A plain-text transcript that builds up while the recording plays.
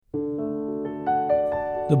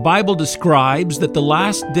The Bible describes that the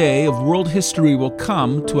last day of world history will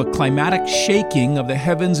come to a climatic shaking of the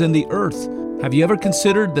heavens and the earth. Have you ever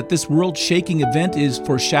considered that this world-shaking event is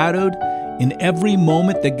foreshadowed in every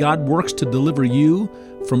moment that God works to deliver you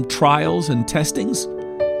from trials and testings?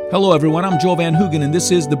 Hello everyone, I'm Joel Van Hoogen, and this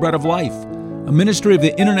is The Bread of Life, a ministry of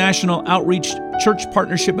the International Outreach Church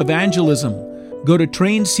Partnership Evangelism. Go to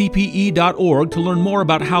traincpe.org to learn more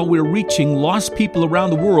about how we're reaching lost people around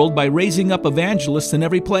the world by raising up evangelists in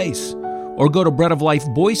every place. Or go to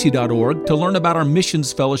breadoflifeboise.org to learn about our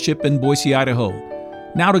missions fellowship in Boise, Idaho.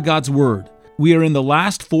 Now to God's Word. We are in the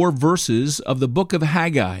last 4 verses of the book of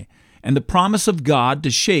Haggai and the promise of God to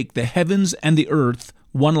shake the heavens and the earth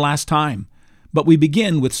one last time. But we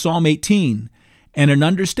begin with Psalm 18 and an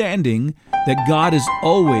understanding that God is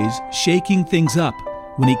always shaking things up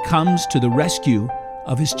when He comes to the rescue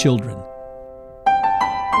of His children.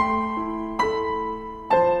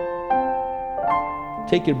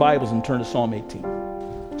 Take your Bibles and turn to Psalm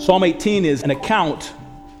 18. Psalm 18 is an account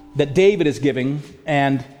that David is giving,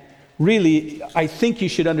 and really, I think you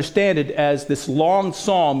should understand it as this long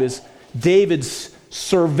psalm is David's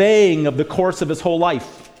surveying of the course of his whole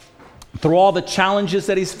life. Through all the challenges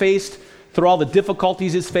that he's faced, through all the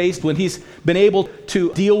difficulties he's faced, when he's been able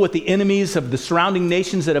to deal with the enemies of the surrounding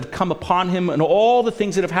nations that have come upon him and all the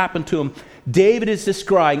things that have happened to him, David is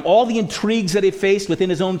describing all the intrigues that he faced within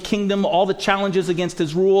his own kingdom, all the challenges against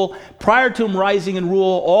his rule. Prior to him rising in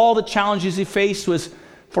rule, all the challenges he faced was,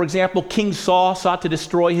 for example, King Saul sought to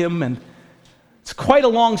destroy him, and it's quite a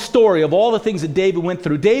long story of all the things that David went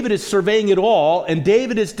through. David is surveying it all, and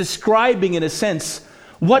David is describing, in a sense,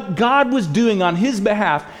 what God was doing on his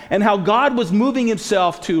behalf and how God was moving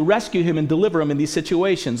himself to rescue him and deliver him in these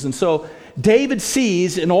situations. And so David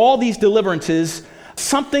sees in all these deliverances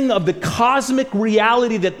something of the cosmic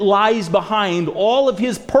reality that lies behind all of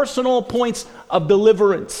his personal points of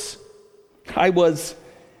deliverance. I was,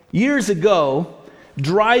 years ago,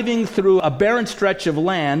 driving through a barren stretch of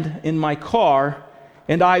land in my car,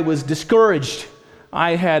 and I was discouraged.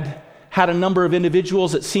 I had a number of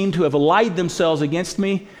individuals that seemed to have allied themselves against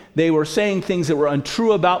me. They were saying things that were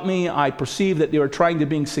untrue about me. I perceived that they were trying to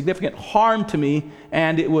bring significant harm to me,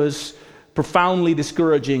 and it was profoundly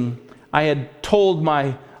discouraging. I had told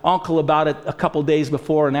my uncle about it a couple days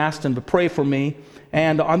before and asked him to pray for me.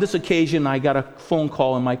 And on this occasion, I got a phone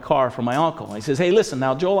call in my car from my uncle. He says, "Hey, listen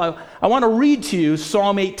now, Joel, I want to read to you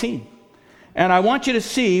Psalm 18. And I want you to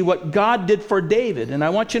see what God did for David. And I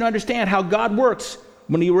want you to understand how God works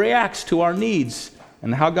when He reacts to our needs,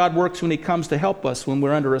 and how God works when He comes to help us when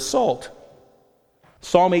we're under assault."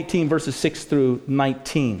 Psalm 18, verses 6 through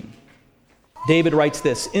 19. David writes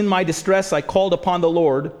this: "In my distress I called upon the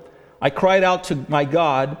Lord. I cried out to my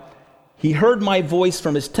God. He heard my voice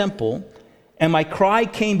from His temple, and my cry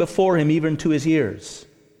came before Him even to His ears.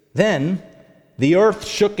 Then the earth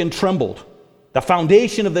shook and trembled. The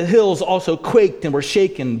foundation of the hills also quaked and were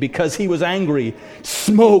shaken because He was angry.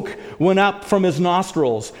 Smoke went up from His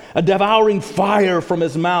nostrils, a devouring fire from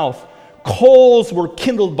His mouth. Coals were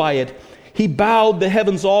kindled by it. He bowed the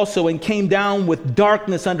heavens also and came down with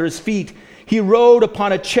darkness under His feet. He rode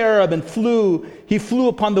upon a cherub and flew. He flew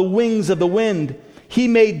upon the wings of the wind. He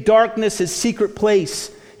made darkness His secret place.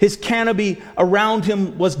 His canopy around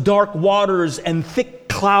Him was dark waters and thick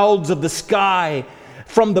clouds of the sky.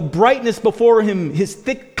 From the brightness before Him, His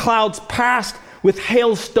thick clouds passed with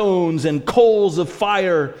hailstones and coals of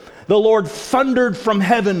fire. The Lord thundered from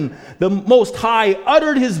heaven. The Most High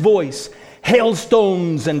uttered His voice.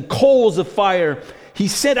 Hailstones and coals of fire. He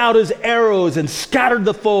sent out His arrows and scattered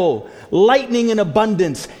the foe. Lightning in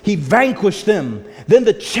abundance, He vanquished them. Then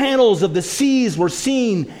the channels of the seas were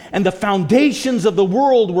seen, and the foundations of the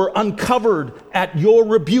world were uncovered. At your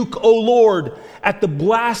rebuke, O Lord, at the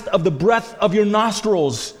blast of the breath of your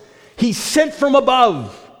nostrils, He sent from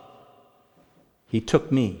above. He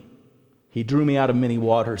took me. He drew me out of many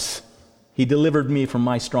waters. He delivered me from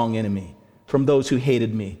my strong enemy, from those who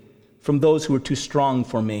hated me, from those who were too strong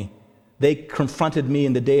for me. They confronted me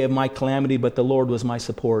in the day of my calamity, but the Lord was my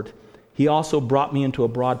support. He also brought me into a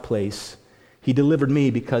broad place. He delivered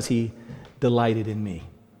me because He delighted in me."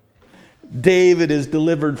 David is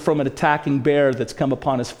delivered from an attacking bear that's come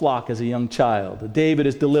upon his flock as a young child. David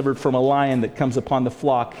is delivered from a lion that comes upon the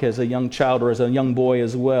flock as a young child or as a young boy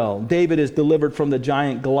as well. David is delivered from the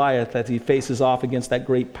giant Goliath as he faces off against that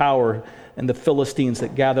great power and the Philistines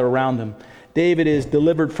that gather around him. David is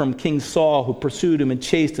delivered from King Saul, who pursued him and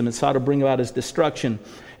chased him and sought to bring about his destruction.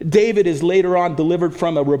 David is later on delivered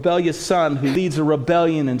from a rebellious son who leads a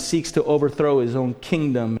rebellion and seeks to overthrow his own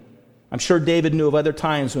kingdom. I'm sure David knew of other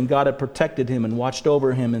times when God had protected him and watched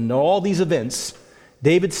over him. And in all these events,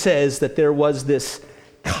 David says that there was this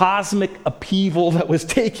cosmic upheaval that was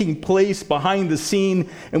taking place behind the scene,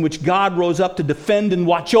 in which God rose up to defend and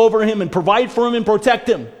watch over him and provide for him and protect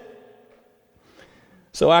him.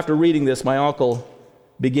 So after reading this, my uncle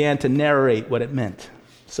began to narrate what it meant.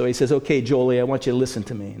 So he says, okay, Jolie, I want you to listen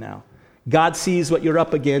to me now. God sees what you're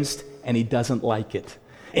up against, and he doesn't like it.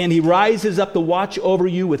 And he rises up to watch over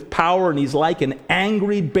you with power, and he's like an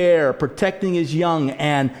angry bear protecting his young,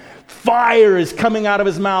 and fire is coming out of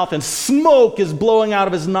his mouth, and smoke is blowing out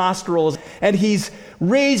of his nostrils, and he's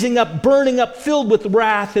raising up, burning up, filled with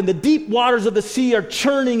wrath, and the deep waters of the sea are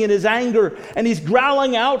churning in his anger, and he's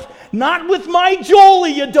growling out, "Not with my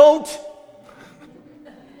Jolie, you don't!"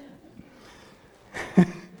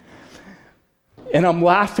 And I'm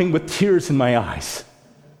laughing with tears in my eyes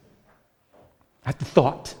at the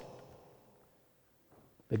thought.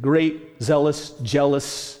 The great, zealous,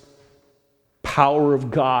 jealous power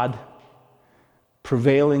of God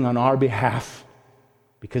prevailing on our behalf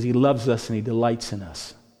because he loves us and he delights in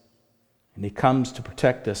us. And he comes to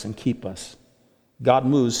protect us and keep us. God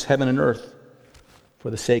moves heaven and earth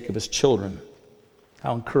for the sake of his children.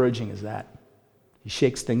 How encouraging is that? He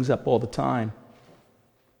shakes things up all the time.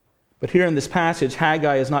 But here in this passage,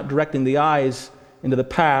 Haggai is not directing the eyes into the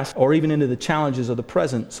past or even into the challenges of the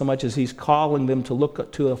present, so much as he's calling them to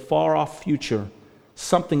look to a far-off future,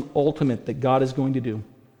 something ultimate that God is going to do,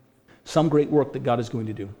 some great work that God is going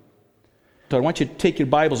to do. So I want you to take your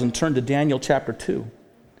Bibles and turn to Daniel chapter 2.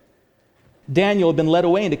 Daniel had been led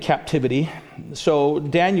away into captivity, so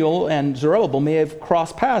Daniel and Zerubbabel may have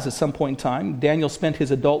crossed paths at some point in time. Daniel spent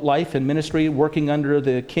his adult life in ministry working under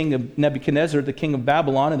the king of Nebuchadnezzar, the king of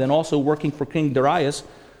Babylon, and then also working for King Darius,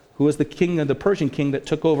 who was the king of the Persian king that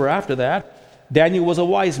took over after that. Daniel was a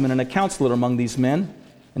wise man and a counselor among these men,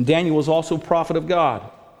 and Daniel was also a prophet of God.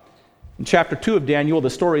 In chapter 2 of Daniel, the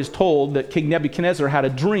story is told that King Nebuchadnezzar had a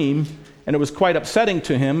dream, and it was quite upsetting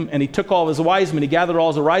to him, and he took all of his wise men, he gathered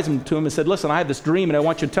all his wise men to him and said, "Listen, I have this dream, and I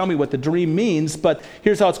want you to tell me what the dream means, but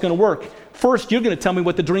here's how it's going to work. First, you're going to tell me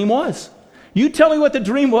what the dream was. You tell me what the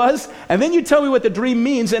dream was, and then you tell me what the dream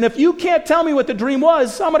means, and if you can't tell me what the dream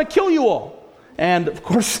was, I'm going to kill you all." And, of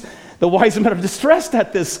course, the wise men are distressed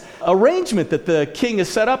at this arrangement that the king has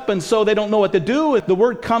set up, and so they don't know what to do. The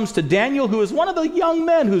word comes to Daniel, who is one of the young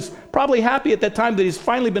men who's probably happy at that time that he's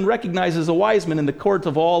finally been recognized as a wise man in the court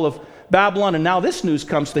of all of Babylon, and now this news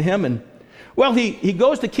comes to him. And, well, he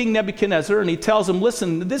goes to King Nebuchadnezzar, and he tells him,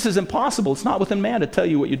 "Listen, this is impossible. It's not within man to tell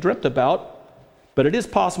you what you dreamt about, but it is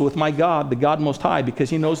possible with my God, the God Most High, because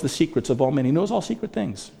he knows the secrets of all men. He knows all secret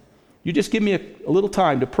things. You just give me a little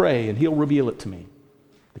time to pray, and he'll reveal it to me."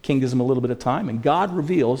 The king gives him a little bit of time, and God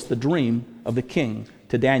reveals the dream of the king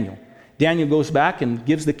to Daniel. Daniel goes back and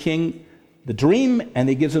gives the king the dream, and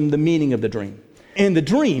he gives him the meaning of the dream. In the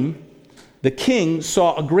dream, the king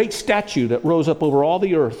saw a great statue that rose up over all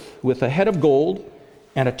the earth with a head of gold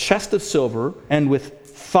and a chest of silver and with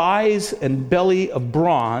thighs and belly of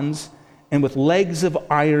bronze and with legs of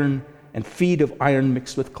iron and feet of iron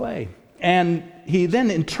mixed with clay. And he then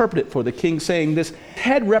interpreted for the king, saying, this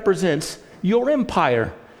head represents your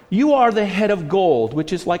empire. You are the head of gold,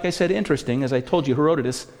 which is, like I said, interesting. As I told you,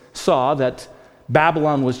 Herodotus saw that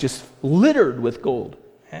Babylon was just littered with gold.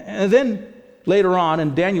 And then later on,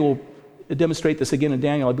 and Daniel will demonstrate this again in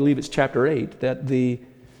Daniel, I believe it's chapter 8, that the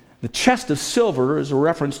chest of silver is a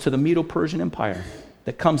reference to the Medo-Persian Empire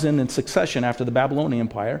that comes in succession after the Babylonian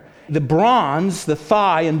Empire. The bronze, the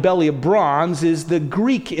thigh and belly of bronze, is the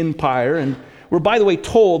Greek Empire, and we're, by the way,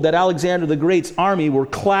 told that Alexander the Great's army were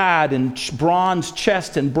clad in bronze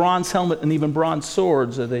chest and bronze helmet and even bronze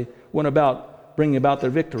swords as they went about bringing about their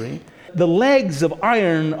victory. The legs of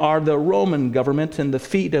iron are the Roman government, and the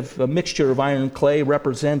feet of a mixture of iron and clay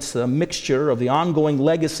represents a mixture of the ongoing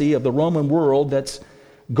legacy of the Roman world that's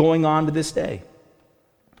going on to this day.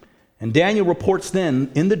 And Daniel reports then,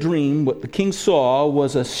 in the dream, what the king saw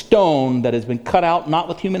was a stone that has been cut out, not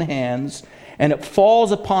with human hands, and it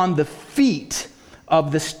falls upon the feet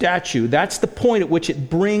of the statue. That's the point at which it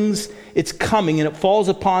brings its coming, and it falls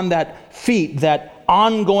upon that feet, that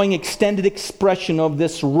ongoing extended expression of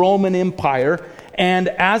this Roman Empire. And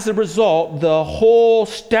as a result, the whole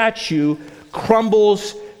statue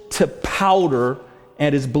crumbles to powder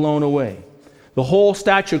and is blown away. The whole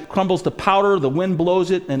statue crumbles to powder, the wind blows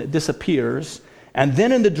it, and it disappears. And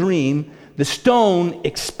then in the dream, the stone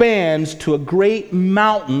expands to a great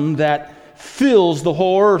mountain that fills the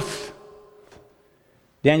whole earth.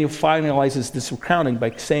 Daniel finalizes this recounting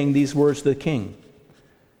by saying these words to the king.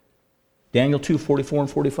 Daniel 2, 44 and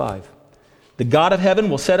 45. The God of heaven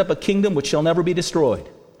will set up a kingdom which shall never be destroyed,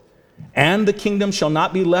 and the kingdom shall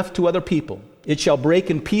not be left to other people. It shall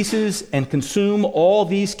break in pieces and consume all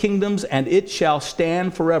these kingdoms, and it shall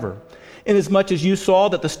stand forever. Inasmuch as you saw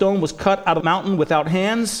that the stone was cut out of the mountain without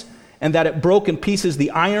hands, and that it broke in pieces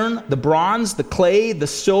the iron, the bronze, the clay, the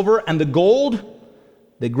silver, and the gold,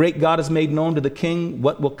 the great God has made known to the king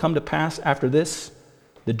what will come to pass after this.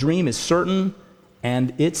 The dream is certain,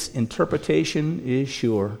 and its interpretation is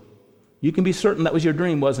sure. You can be certain that was your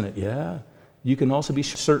dream, wasn't it? Yeah. You can also be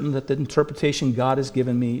certain that the interpretation God has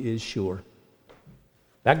given me is sure.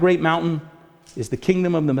 That great mountain is the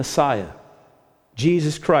kingdom of the Messiah,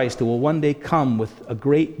 Jesus Christ, who will one day come with a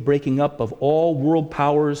great breaking up of all world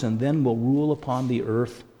powers and then will rule upon the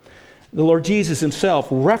earth. The Lord Jesus himself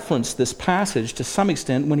referenced this passage to some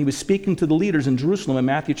extent when he was speaking to the leaders in Jerusalem in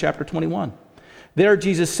Matthew chapter 21. There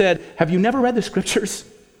Jesus said, "Have you never read the scriptures?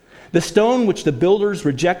 The stone which the builders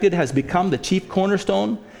rejected has become the chief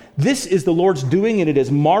cornerstone. This is the Lord's doing, and it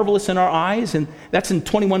is marvelous in our eyes." And that's in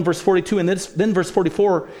 21 verse 42. And then verse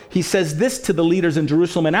 44, he says this to the leaders in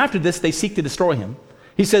Jerusalem. And after this, they seek to destroy him.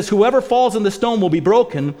 He says, "Whoever falls on the stone will be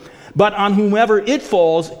broken, but on whomever it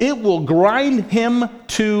falls, it will grind him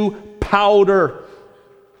to powder."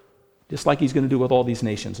 Just like he's going to do with all these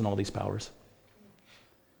nations and all these powers.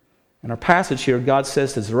 In our passage here, God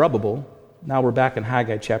says to Zerubbabel, now we're back in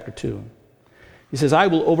Haggai chapter 2. He says, "I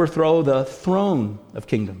will overthrow the throne of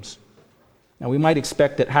kingdoms." Now we might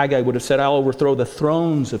expect that Haggai would have said, "I'll overthrow the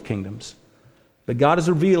thrones of kingdoms." But God is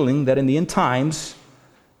revealing that in the end times,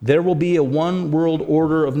 there will be a one world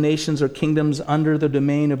order of nations or kingdoms under the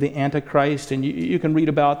domain of the Antichrist. And you can read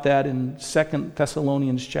about that in 2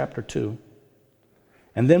 Thessalonians chapter 2.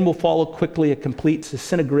 And then will follow quickly a complete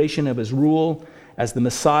disintegration of his rule as the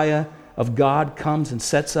Messiah of God comes and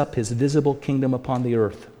sets up his visible kingdom upon the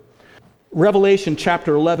earth. Revelation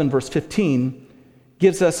chapter 11, verse 15,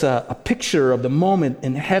 gives us a picture of the moment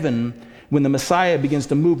in heaven when the Messiah begins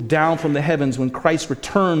to move down from the heavens, when Christ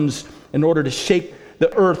returns in order to shake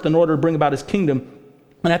the earth, in order to bring about his kingdom.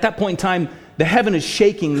 And at that point in time, the heaven is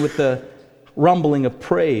shaking with the rumbling of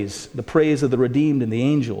praise, the praise of the redeemed and the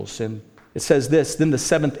angels. And it says this, "Then the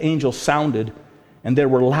seventh angel sounded, and there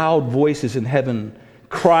were loud voices in heaven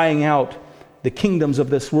crying out, 'The kingdoms of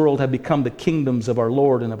this world have become the kingdoms of our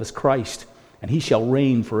Lord and of his Christ, and he shall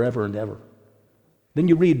reign forever and ever.'" Then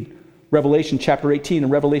you read Revelation chapter 18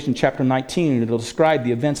 and Revelation chapter 19, and it'll describe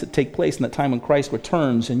the events that take place in that time when Christ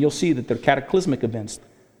returns, and you'll see that they're cataclysmic events.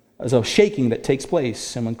 There's a shaking that takes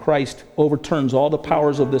place, and when Christ overturns all the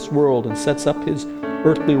powers of this world and sets up his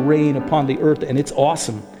earthly reign upon the earth, and it's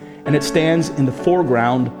awesome, and it stands in the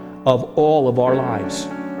foreground of all of our lives.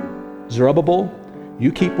 Zerubbabel,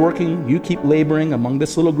 you keep working, you keep laboring among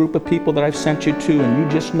this little group of people that I've sent you to, and you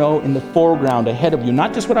just know in the foreground ahead of you,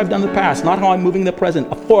 not just what I've done in the past, not how I'm moving in the present,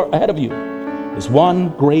 ahead of you is one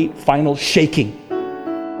great final shaking.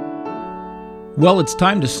 Well, it's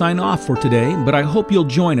time to sign off for today, but I hope you'll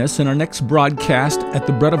join us in our next broadcast at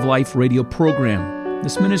the Bread of Life radio program.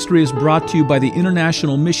 This ministry is brought to you by the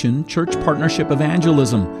International Mission Church Partnership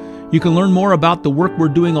Evangelism. You can learn more about the work we're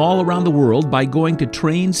doing all around the world by going to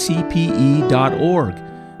traincpe.org.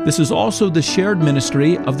 This is also the shared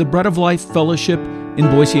ministry of the Bread of Life Fellowship in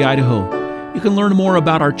Boise, Idaho. You can learn more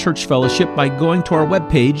about our church fellowship by going to our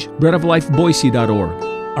webpage,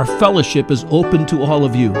 breadoflifeboise.org. Our fellowship is open to all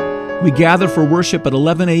of you. We gather for worship at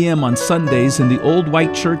 11 a.m. on Sundays in the Old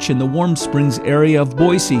White Church in the Warm Springs area of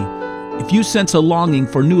Boise. If you sense a longing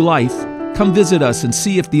for new life, come visit us and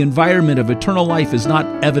see if the environment of eternal life is not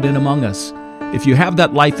evident among us. If you have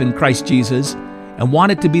that life in Christ Jesus and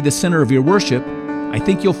want it to be the center of your worship, I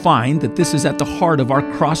think you'll find that this is at the heart of our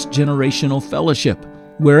cross-generational fellowship.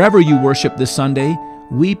 Wherever you worship this Sunday,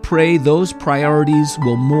 we pray those priorities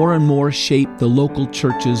will more and more shape the local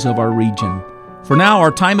churches of our region. For now,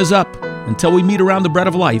 our time is up. Until we meet around the Bread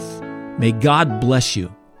of Life, may God bless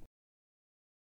you.